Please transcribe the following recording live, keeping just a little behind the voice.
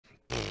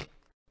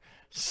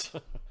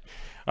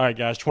All right,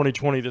 guys,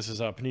 2020. This is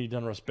Panini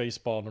Donruss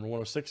Baseball number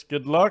 106.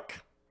 Good luck.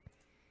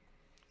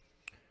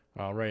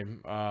 All right,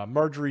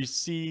 Marjorie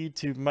C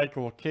to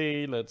Michael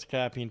K. Let's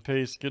copy and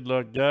paste. Good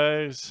luck,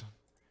 guys.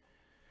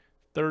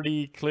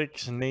 30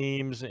 clicks,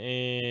 names,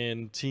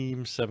 and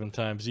teams 7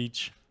 times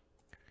each.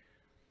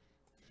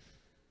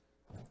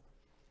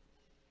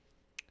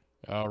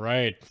 All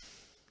right.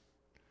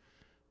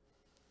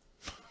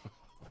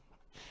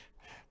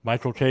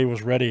 Michael K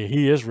was ready.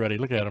 He is ready.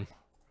 Look at him.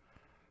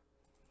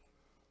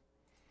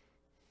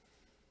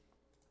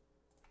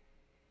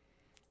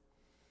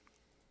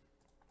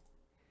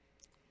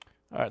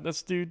 All right,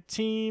 let's do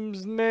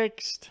teams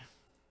next.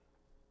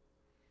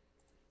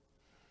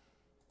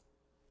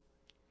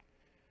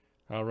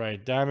 All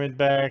right,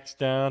 Diamondbacks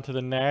down to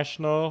the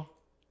National.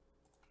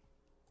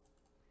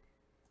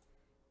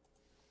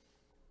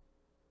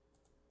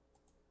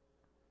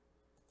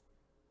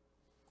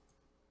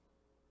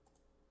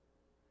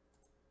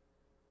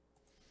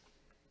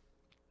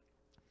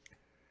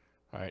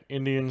 All right,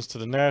 Indians to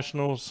the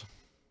Nationals.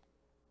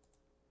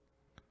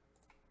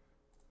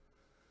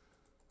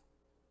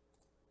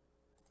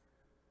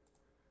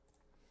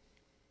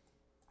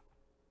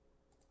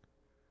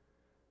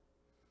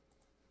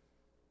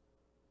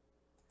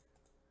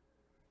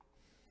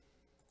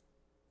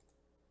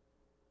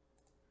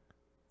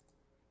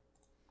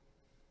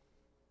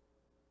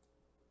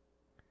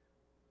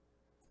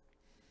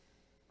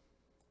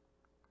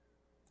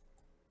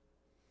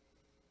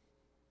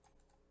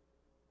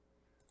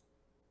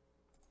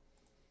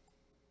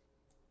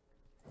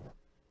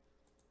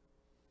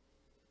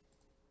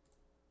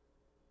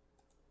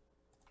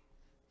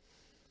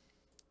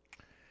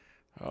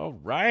 All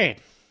right.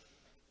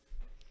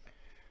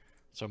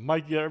 So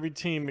Mike got every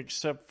team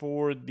except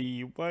for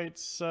the White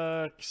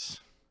Sox.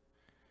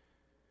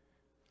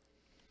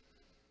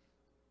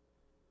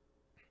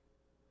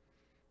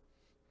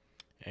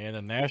 And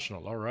the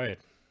National. All right.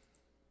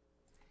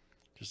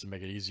 Just to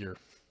make it easier.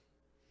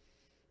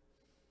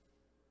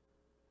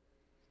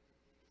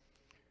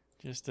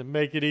 Just to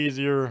make it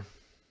easier.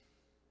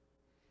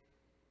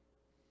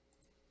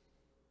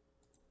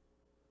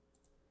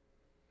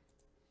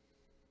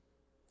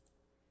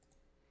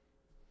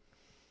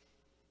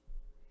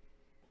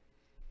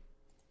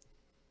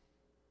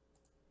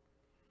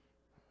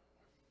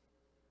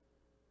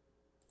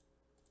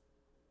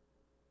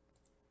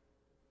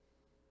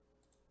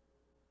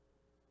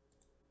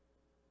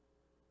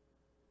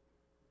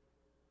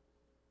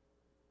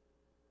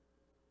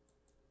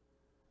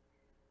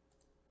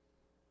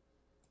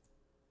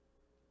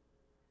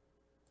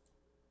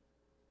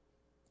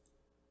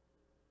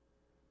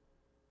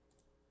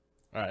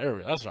 All right, there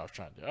we go. That's what I was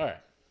trying to do. All right.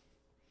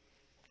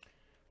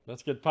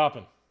 Let's get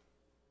popping.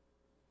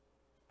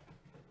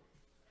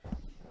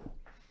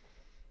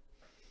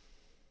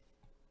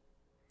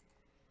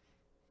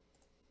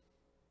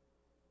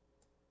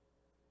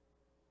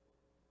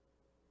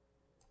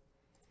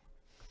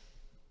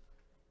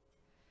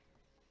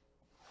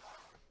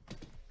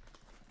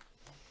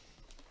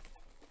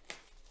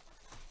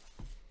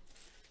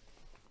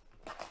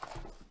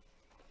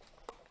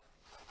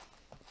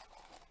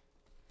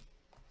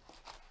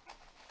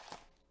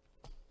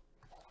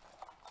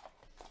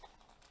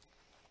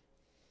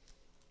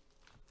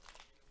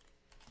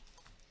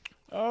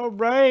 All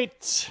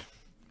right.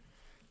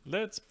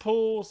 Let's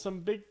pull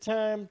some big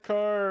time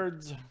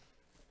cards.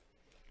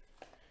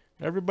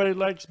 Everybody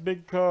likes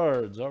big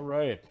cards. All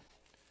right.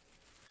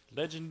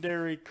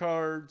 Legendary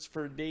cards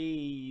for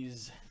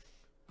days.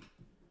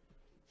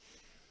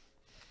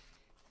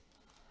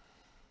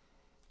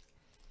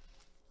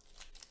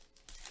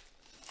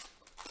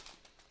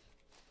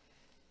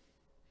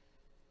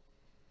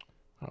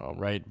 All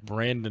right,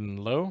 Brandon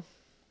Lowe.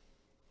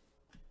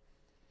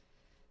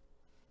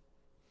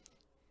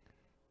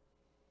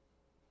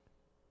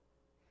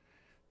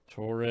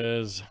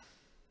 Torres.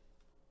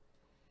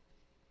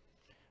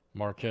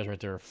 Marquez right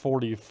there.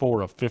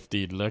 44 of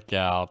 50. Look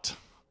out.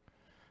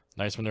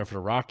 Nice one there for the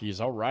Rockies.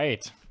 All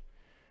right.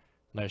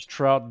 Nice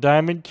Trout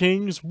Diamond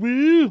Kings.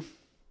 Woo!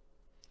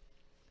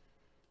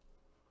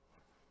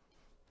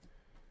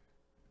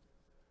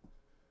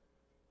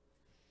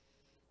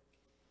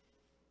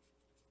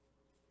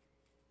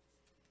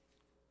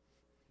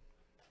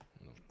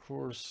 And of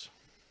course,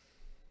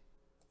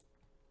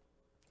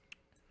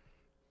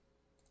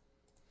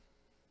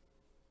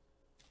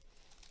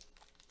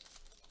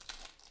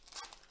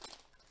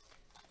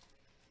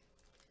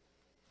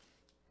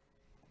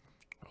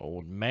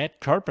 old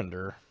Matt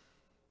Carpenter.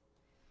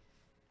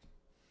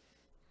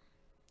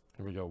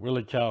 Here we go.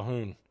 Willie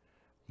Calhoun.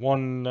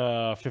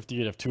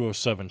 158 of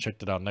 207.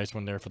 Checked it out. Nice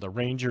one there for the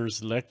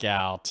Rangers. Look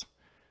out.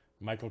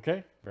 Michael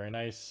K. Very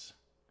nice.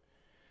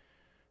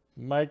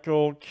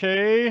 Michael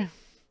K.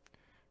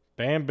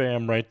 Bam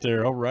Bam right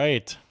there. All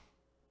right.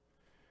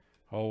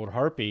 Old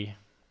Harpy.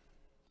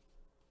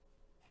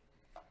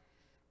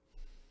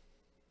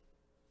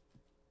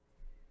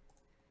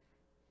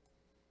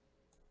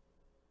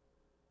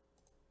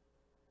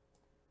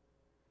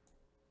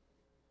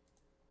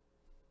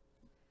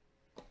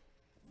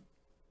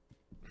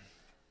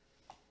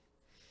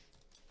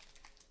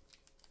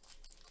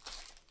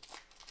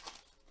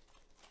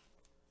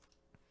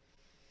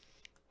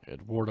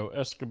 Eduardo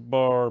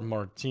Escobar,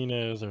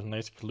 Martinez. There's a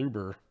nice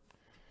Kluber.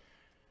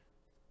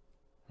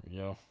 There we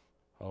go.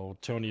 Oh,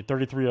 Tony,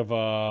 33 of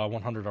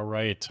 100. All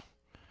right.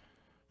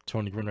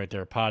 Tony Gwynn right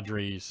there.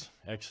 Padres.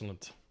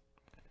 Excellent.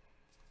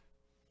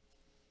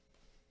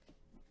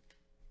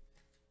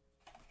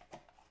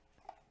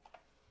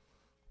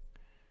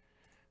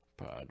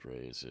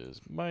 Padres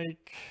is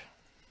Mike.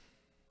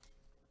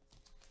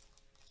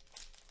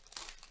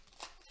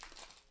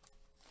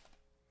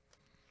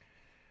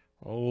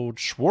 Old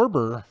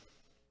Schwarber.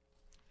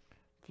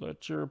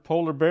 Fletcher.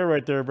 Polar Bear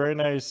right there. Very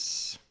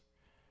nice.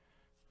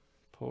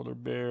 Polar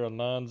Bear.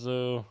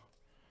 Alonzo.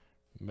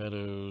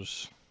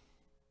 Meadows.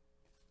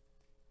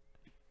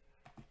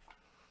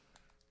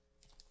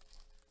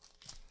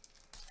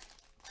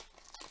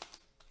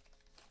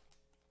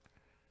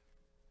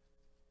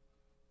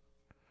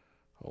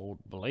 Old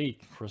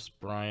Blake, Chris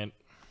Bryant.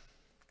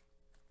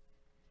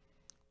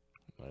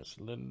 Nice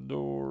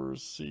Lindor,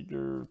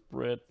 Seager,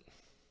 Brett.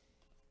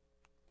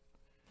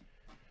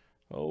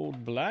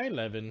 Old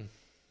Blyleven.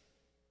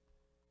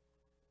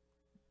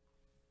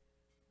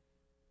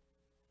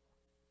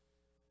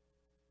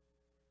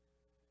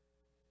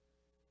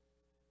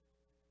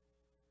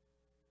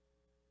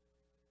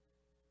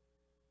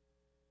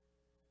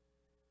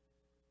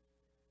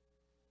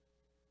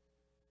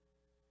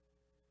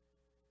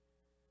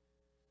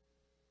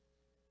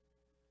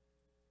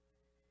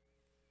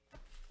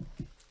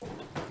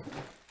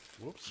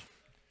 Whoops.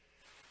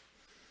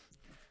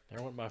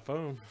 There went my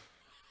phone.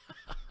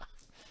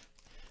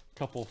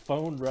 Couple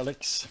phone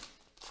relics.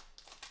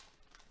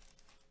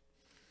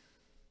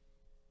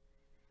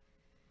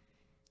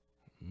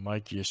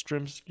 Mike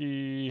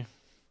Yastrzemski.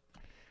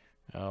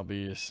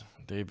 Albies.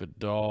 David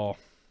Dahl.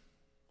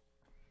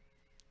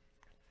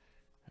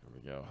 There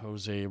we go.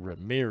 Jose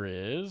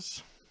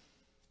Ramirez.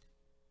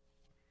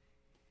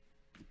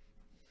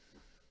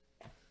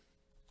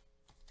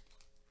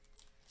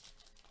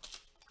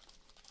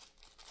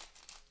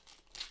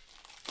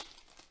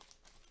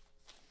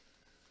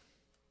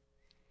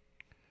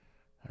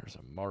 There's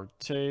a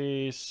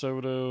Marte,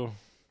 Soto.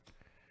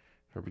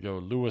 Here we go,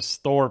 Lewis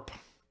Thorpe.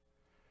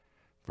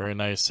 Very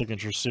nice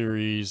signature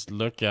series.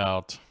 Look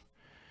out.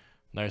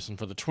 Nice one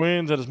for the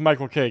Twins. That is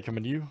Michael K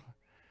coming to you.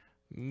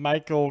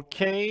 Michael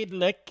K,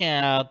 look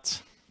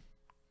out.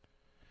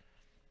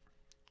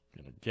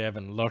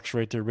 Gavin Lux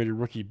right there, rated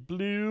rookie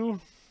blue.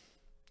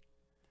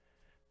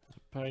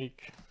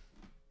 Pike.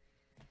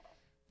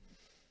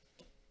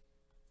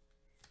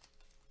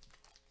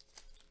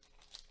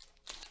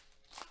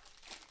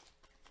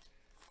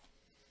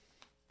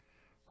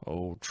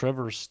 Oh,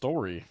 Trevor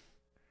Story.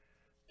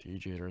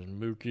 TJ, there's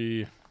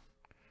Mookie.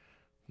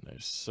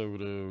 Nice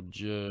Soto,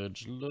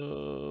 Judge,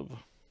 Love.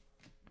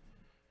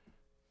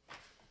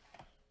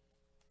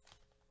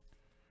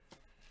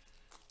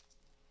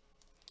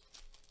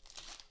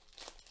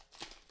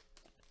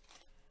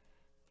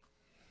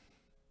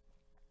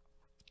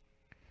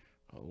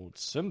 Old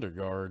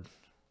Syndergaard.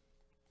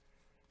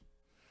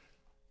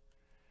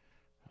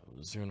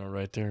 Ozuna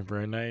right there,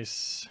 very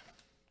nice.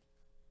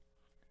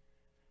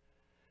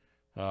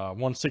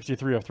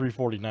 163 of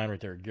 349 right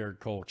there. Garrett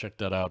Cole, check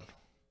that out.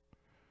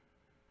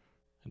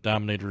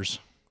 Dominators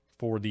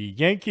for the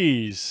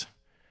Yankees.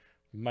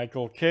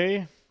 Michael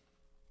K.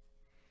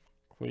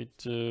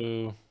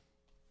 Cueto.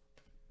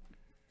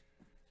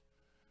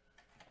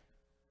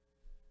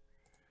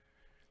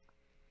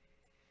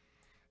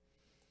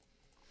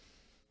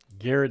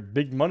 Garrett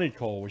Big Money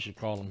Cole, we should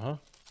call him, huh?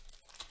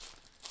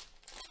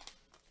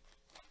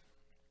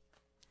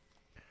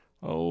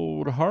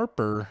 Old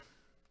Harper.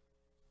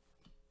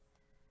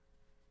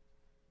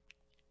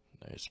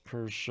 Nice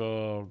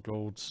Kershaw,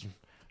 Goldsmith,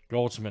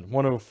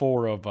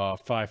 104 of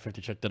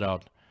 550. Check that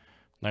out.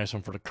 Nice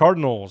one for the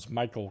Cardinals,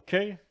 Michael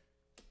K.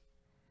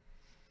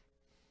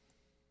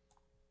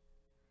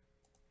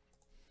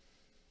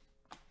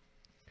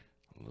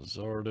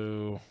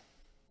 Luzardo.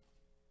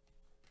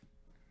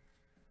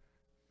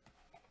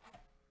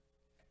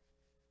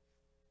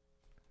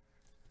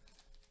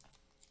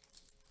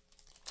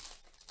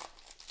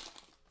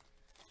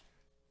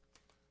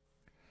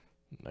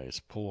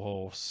 Nice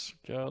Pujols,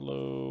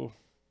 Gallo.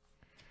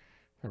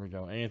 There we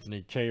go.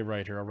 Anthony K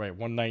right here. All right,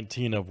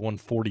 119 of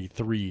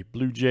 143.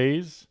 Blue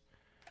Jays.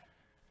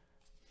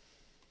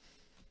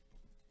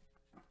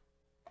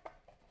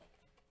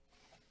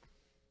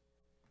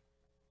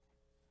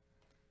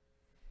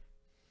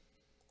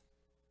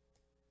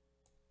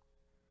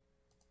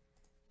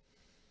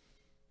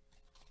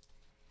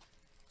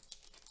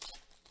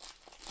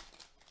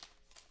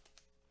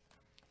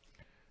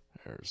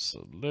 There's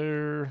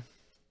Soler.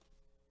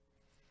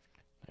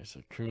 Nice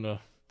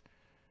Acuna.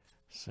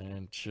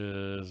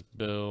 Sanchez,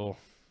 Bill.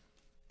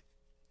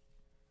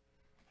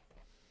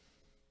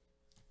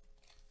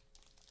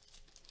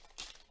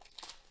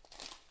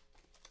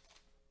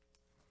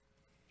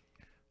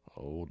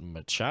 Old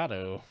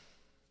Machado.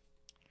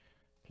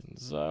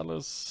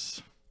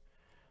 Gonzalez.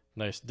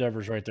 Nice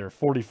Devers right there.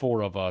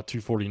 44 of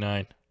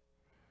 249.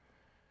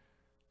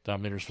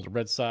 Dominators for the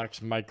Red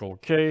Sox. Michael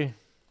K.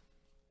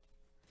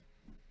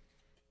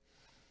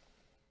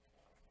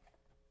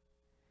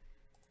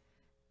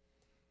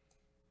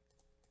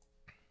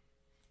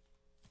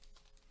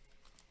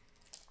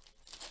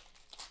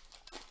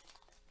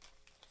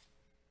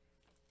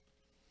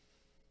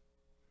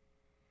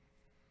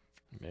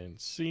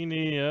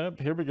 Mancini, up.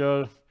 Here we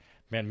go.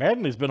 Man,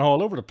 Mattingly's been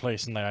all over the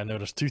place tonight, I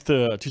noticed.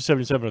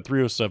 277 to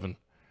 307.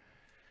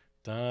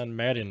 Don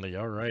Mattingly,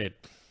 all right.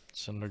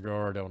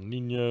 Syndergaard, El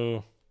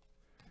Nino.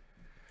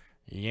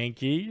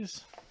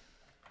 Yankees.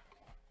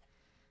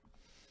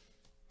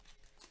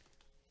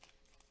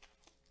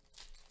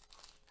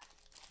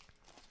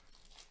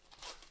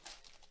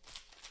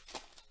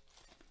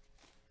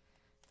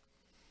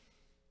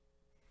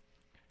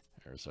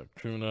 There's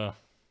Acuna.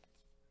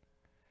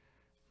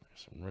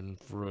 There's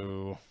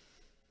Renfroe.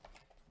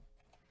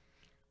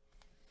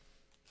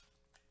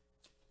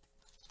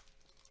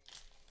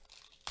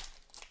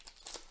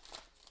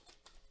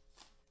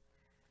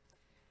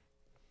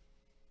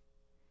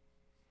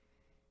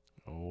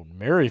 Old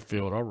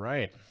Merrifield, all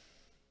right.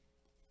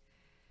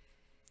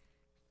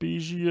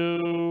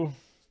 Biggio.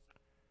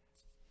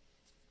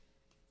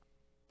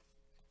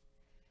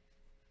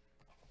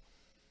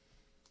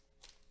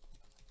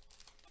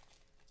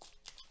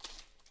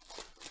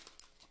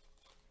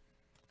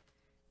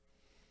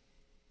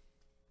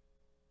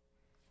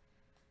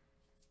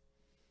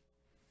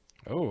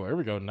 Oh, there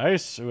we go.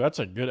 Nice. Ooh, that's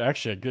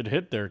actually a good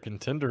hit there.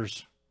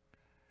 Contenders.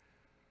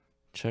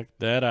 Check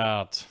that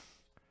out.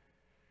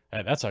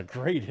 Hey, that's a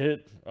great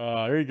hit.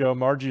 There you go,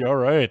 Margie. All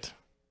right.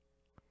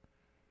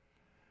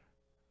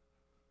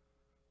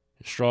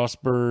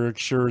 Strasburg,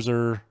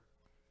 Scherzer.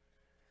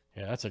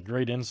 Yeah, that's a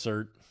great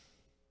insert.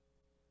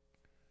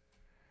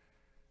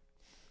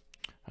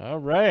 All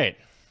right.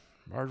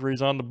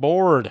 Marjorie's on the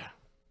board.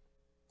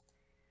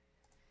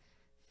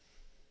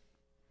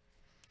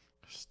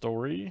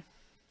 Story.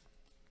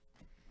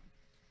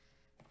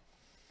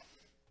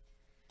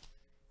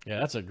 Yeah,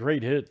 that's a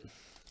great hit.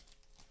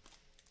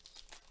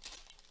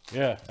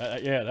 Yeah,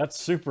 yeah, that's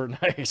super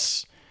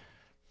nice.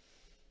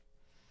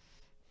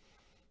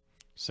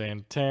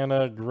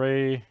 Santana,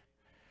 Gray,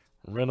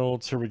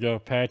 Reynolds. Here we go.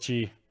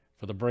 Patchy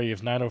for the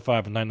Braves.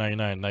 905 and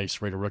 999.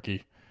 Nice. Rated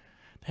rookie.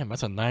 Damn,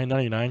 that's a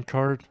 999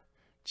 card.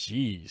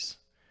 Jeez.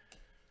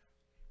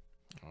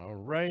 All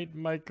right,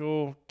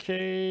 Michael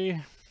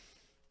K.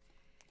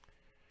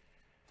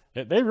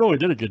 They really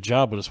did a good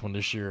job with this one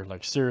this year.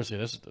 Like, seriously,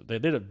 they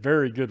did a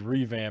very good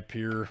revamp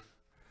here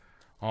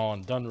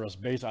on Donruss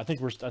base. I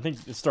think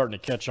it's starting to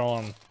catch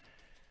on.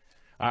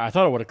 I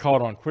thought it would have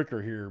caught on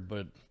quicker here,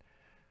 but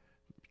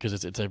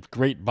because it's a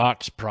great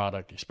box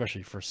product,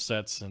 especially for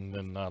sets and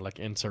then like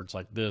inserts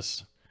like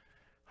this.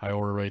 High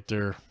order right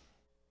there.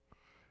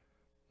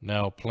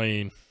 Now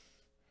plain.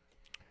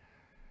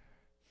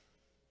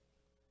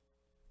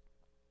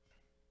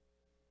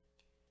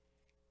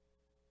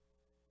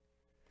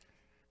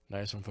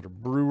 Nice one for the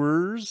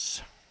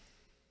Brewers.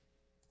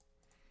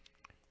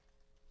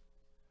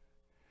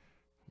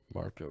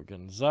 Marco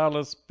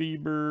Gonzalez,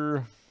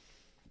 Bieber.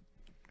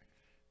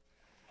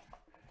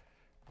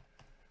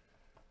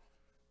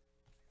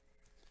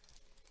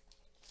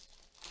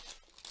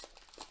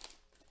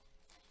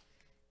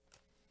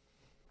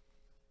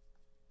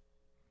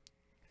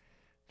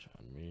 John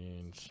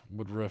Means,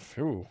 Woodruff.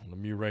 Ooh,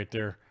 Lemieux right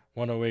there.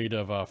 108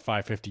 of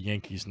 550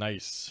 Yankees.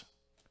 Nice.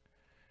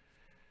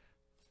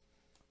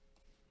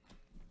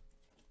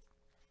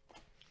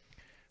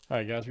 All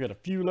right, guys, we got a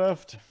few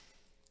left.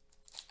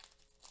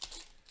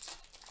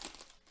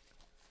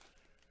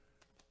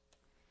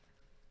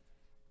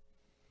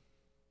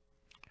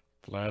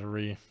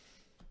 Flattery.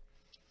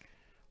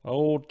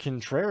 Old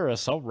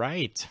Contreras, all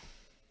right.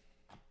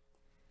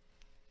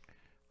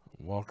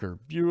 Walker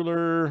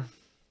Buehler.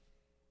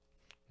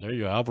 There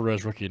you go,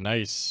 Alvarez rookie,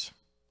 nice.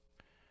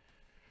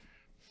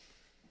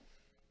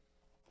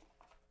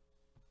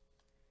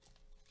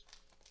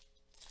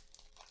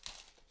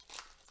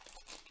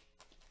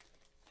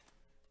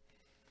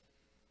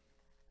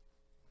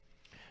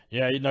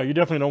 Yeah, you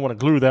definitely don't want to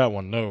glue that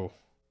one, no.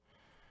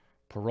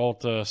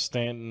 Peralta,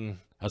 Stanton.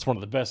 That's one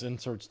of the best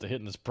inserts to hit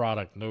in this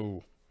product,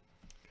 no.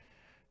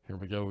 Here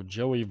we go,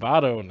 Joey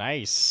Votto,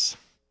 nice.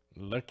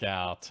 Look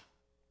out.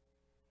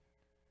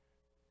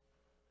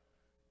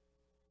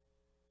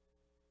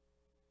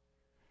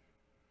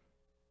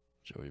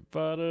 Joey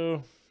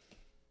Votto.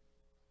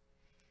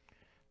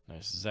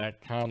 Nice,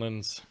 Zach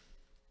Collins.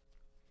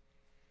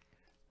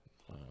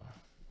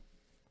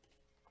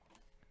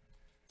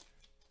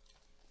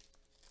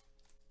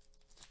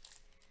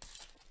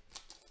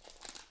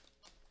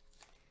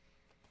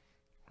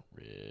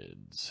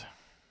 Reds.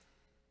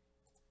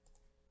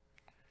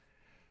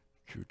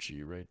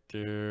 Cucci right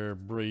there.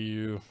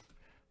 Brayu.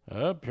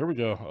 Up, here we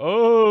go.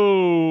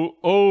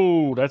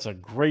 Oh, that's a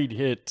great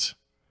hit.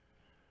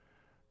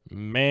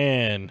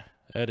 Man,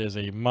 that is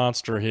a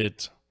monster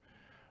hit.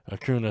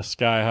 Acuna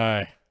sky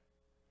high.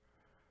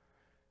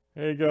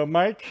 There you go,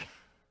 Mike.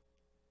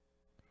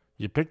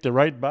 You picked the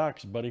right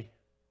box, buddy.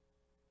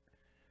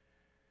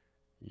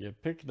 You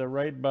picked the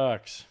right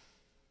box.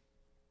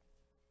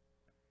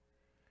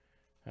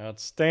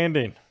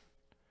 Outstanding.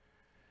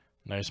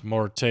 Nice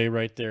Marte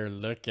right there.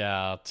 Look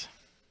out.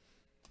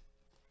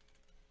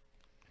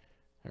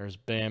 There's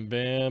Bam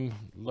Bam.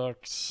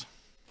 Lux.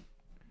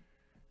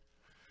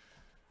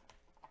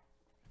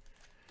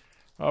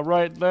 All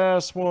right,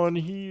 last one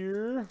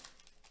here.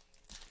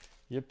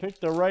 You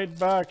picked the right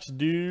box,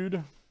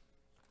 dude.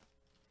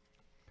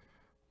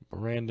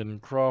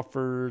 Brandon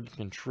Crawford,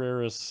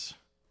 Contreras.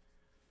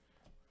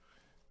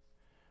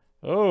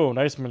 Oh,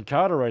 nice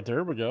Mancata right there.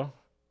 Here we go.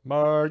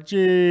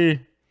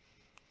 Margie.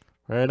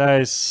 Very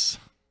nice.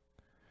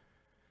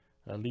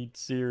 Elite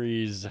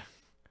Series.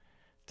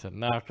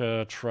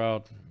 Tanaka,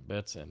 Trout,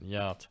 Betts, and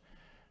Yacht.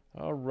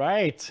 All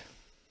right.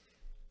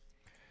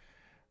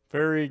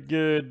 Very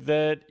good.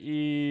 That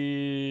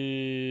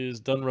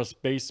is Donruss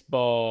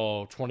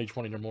Baseball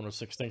 2020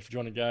 #106. Thanks for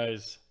joining,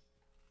 guys.